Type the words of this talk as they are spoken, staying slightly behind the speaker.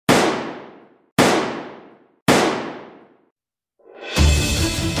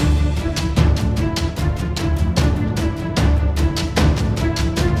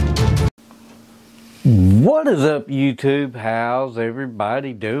What is up, YouTube? How's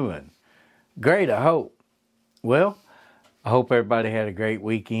everybody doing? Great, I hope. Well, I hope everybody had a great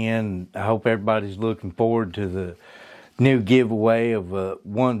weekend. I hope everybody's looking forward to the new giveaway of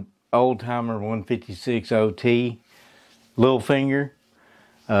one old-timer 156 OT Littlefinger.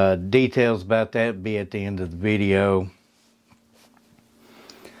 Details about that will be at the end of the video.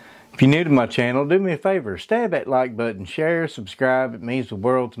 If you're new to my channel, do me a favor, stab that like button, share, subscribe. It means the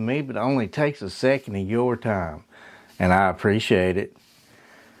world to me, but it only takes a second of your time, and I appreciate it.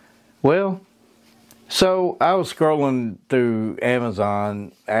 Well, so I was scrolling through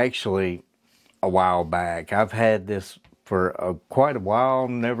Amazon actually a while back. I've had this for quite a while,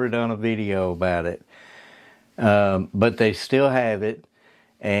 never done a video about it, but they still have it.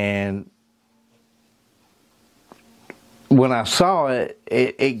 And when I saw it,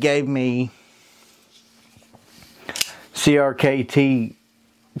 it gave me CRKT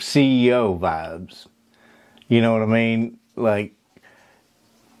CEO vibes. You know what I mean? Like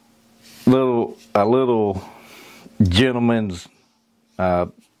a little gentleman's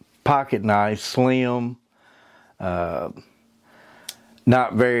pocket knife, slim, not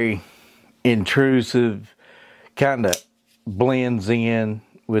very intrusive, kind of blends in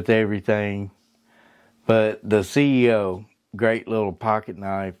with everything. But the CEO, great little pocket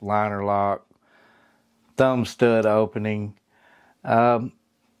knife, liner lock, thumb stud opening. I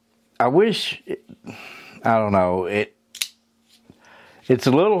wish, I don't know, it's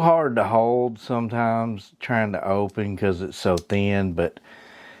a little hard to hold sometimes trying to open because it's so thin, but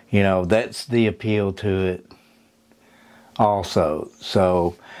you know, that's the appeal to it also.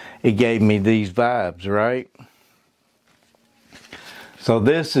 So it gave me these vibes, right? So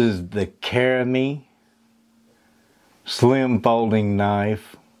this is the Karami Slim Folding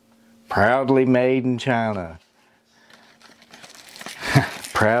Knife, proudly made in China.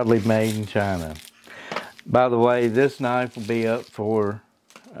 Proudly made in China. By the way, this knife will be up for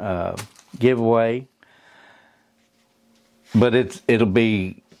giveaway, but it'll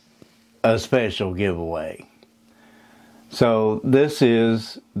be a special giveaway. So this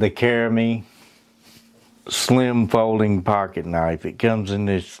is the Karami Slim Folding Pocket Knife. It comes in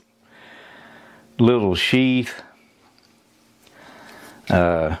this little sheath.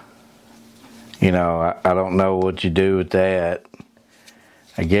 You know, I don't know what you do with that.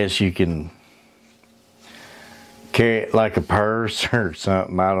 I guess you can carry it like a purse or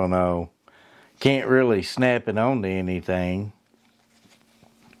something. I don't know. Can't really snap it onto anything.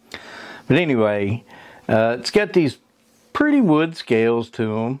 But anyway, it's got these pretty wood scales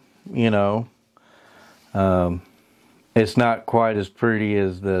to them, you know. It's not quite as pretty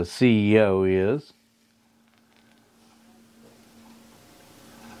as the CEO is.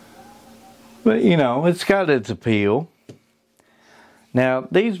 But, you know, it's got its appeal. Now,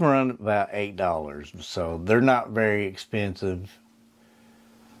 these run about $8, so they're not very expensive.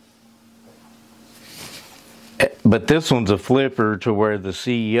 But this one's a flipper to where the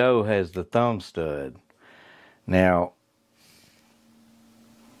CEO has the thumb stud. Now,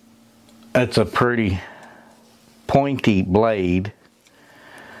 that's a pretty pointy blade.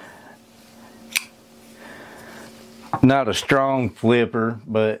 Not a strong flipper,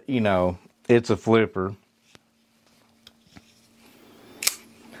 but, you know, it's a flipper.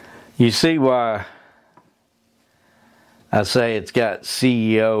 You see why I say it's got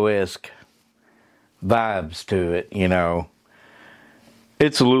CEO-esque vibes to it, you know.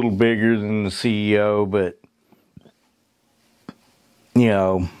 It's a little bigger than the CEO, but, you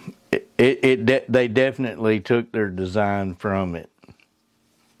know, they definitely took their design from it.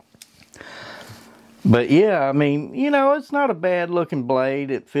 But yeah, I mean, you know, it's not a bad looking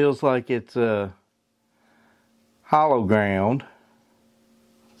blade. It feels like it's a hollow ground.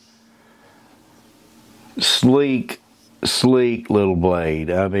 Sleek little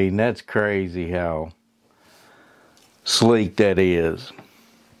blade. I mean, that's crazy how sleek that is.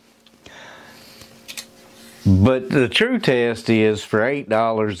 But the true test is, for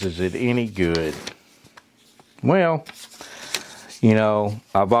 $8, is it any good? Well, you know,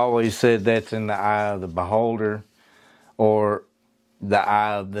 I've always said that's in the eye of the beholder, or the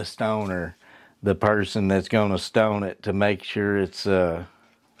eye of the stoner, the person that's going to stone it to make sure it's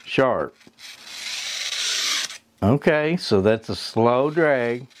sharp. Okay, so that's a slow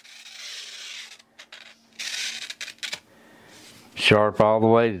drag. Sharp all the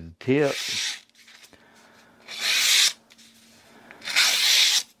way to the tip.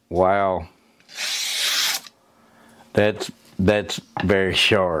 Wow. That's very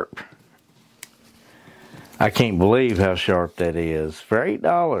sharp. I can't believe how sharp that is for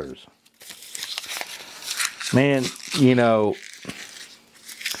 $8. Man, you know,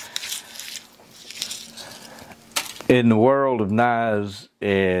 in the world of knives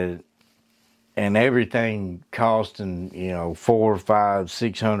and everything costing, you know, $400,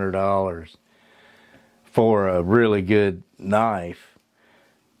 $500, $600 for a really good knife,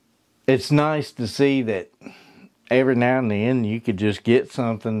 it's nice to see that every now and then you could just get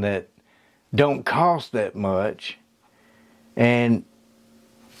something that don't cost that much and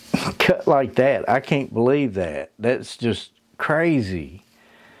cut like that. I can't believe that. That's just crazy.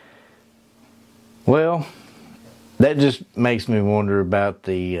 Well, that just makes me wonder about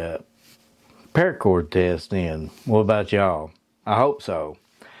the paracord test then. What about y'all? I hope so.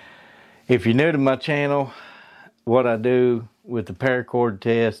 If you're new to my channel, what I do with the paracord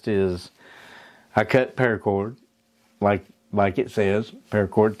test is I cut paracord like it says,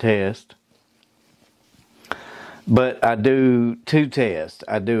 paracord test. But I do two tests.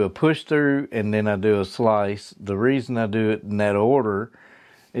 I do a push through and then I do a slice. The reason I do it in that order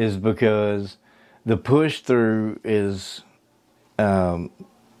is because the push through is the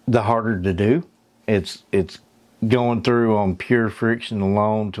harder to do. It's going through on pure friction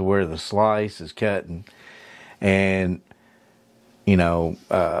alone to where the slice is cutting. And, you know,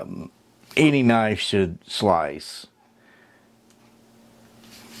 any knife should slice.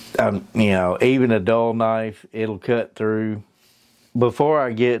 You know, even a dull knife, it'll cut through. Before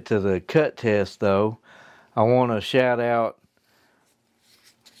I get to the cut test, though, I want to shout out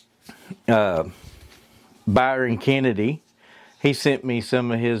Byron Kennedy. He sent me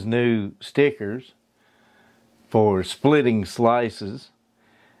some of his new stickers for splitting slices.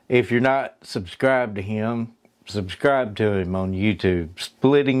 If you're not subscribed to him, subscribe to him on YouTube.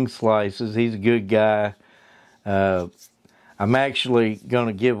 Splitting Slices. He's a good guy. I'm actually going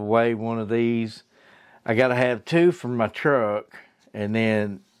to give away one of these. I got to have two for my truck. And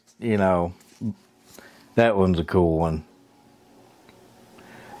then, you know, that one's a cool one.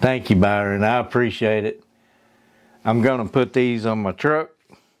 Thank you, Byron. I appreciate it. I'm going to put these on my truck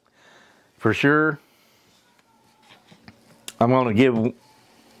for sure. I'm going to give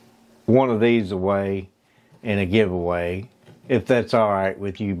one of these away in a giveaway, if that's all right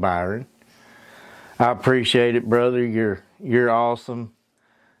with you, Byron. I appreciate it, brother. You're awesome,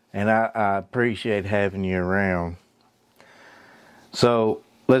 and I appreciate having you around. So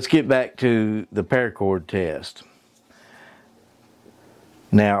let's get back to the paracord test.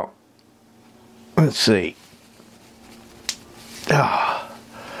 Now, let's see.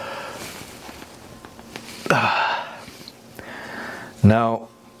 No,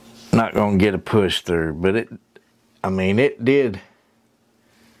 not going to get a push through, but it did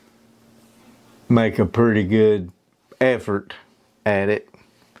make a pretty good effort at it.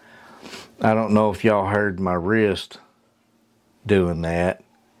 I don't know if y'all heard my wrist doing that.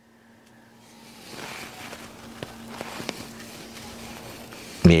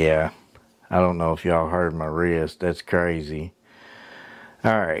 Yeah, I don't know if y'all heard my wrist. That's crazy.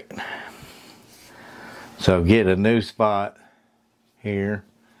 All right. So get a new spot here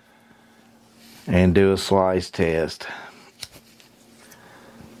and do a slice test.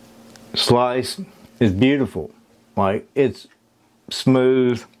 Slice is beautiful. Like, it's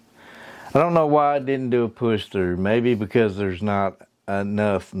smooth. I don't know why I didn't do a push through. Maybe because there's not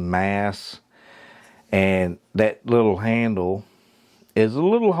enough mass, and that little handle is a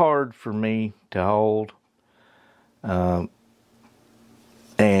little hard for me to hold.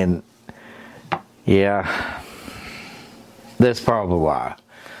 And yeah, that's probably why.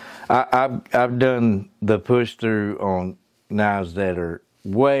 I've done the push through on knives that are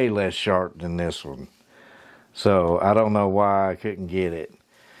way less sharp than this one. So I don't know why I couldn't get it.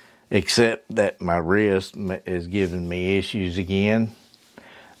 Except that my wrist is giving me issues again.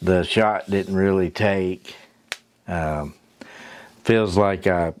 The shot didn't really take. Feels like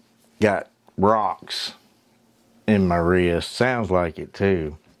I got rocks in my wrist. Sounds like it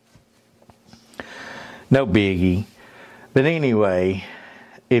too. No biggie. But anyway,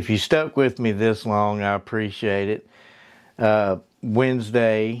 if you stuck with me this long, I appreciate it.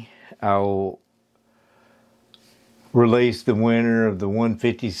 Wednesday, I'll release the winner of the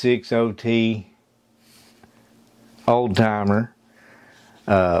 156 OT Old Timer.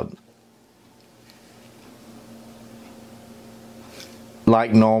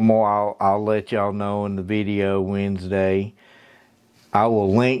 Like normal, I'll let y'all know in the video Wednesday. I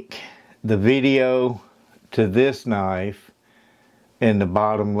will link the video to this knife in the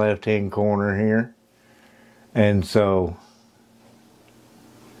bottom left hand corner here. And so,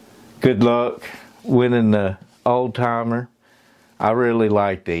 good luck winning the Old Timer. I really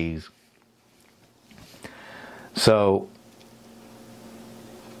like these. So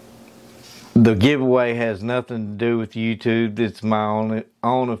the giveaway has nothing to do with YouTube. It's my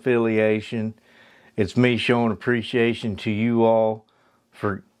own affiliation. It's me showing appreciation to you all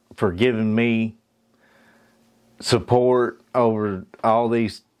for giving me support over all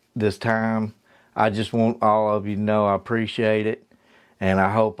this time. I just want all of you to know I appreciate it, and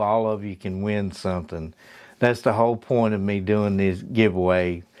I hope all of you can win something. That's the whole point of me doing this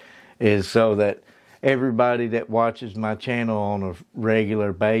giveaway, is so that everybody that watches my channel on a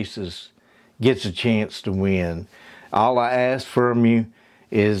regular basis gets a chance to win. All I ask from you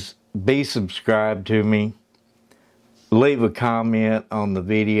is be subscribed to me. Leave a comment on the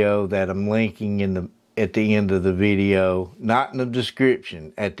video that I'm linking at the end of the video, not in the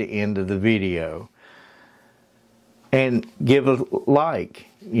description, at the end of the video. And give a like,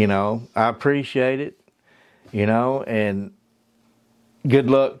 I appreciate it, and good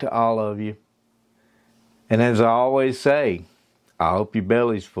luck to all of you. And as I always say, I hope your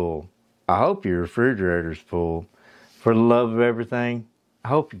belly's full. I hope your refrigerator's full. For the love of everything, I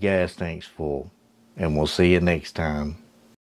hope your gas tank's full. And we'll see you next time.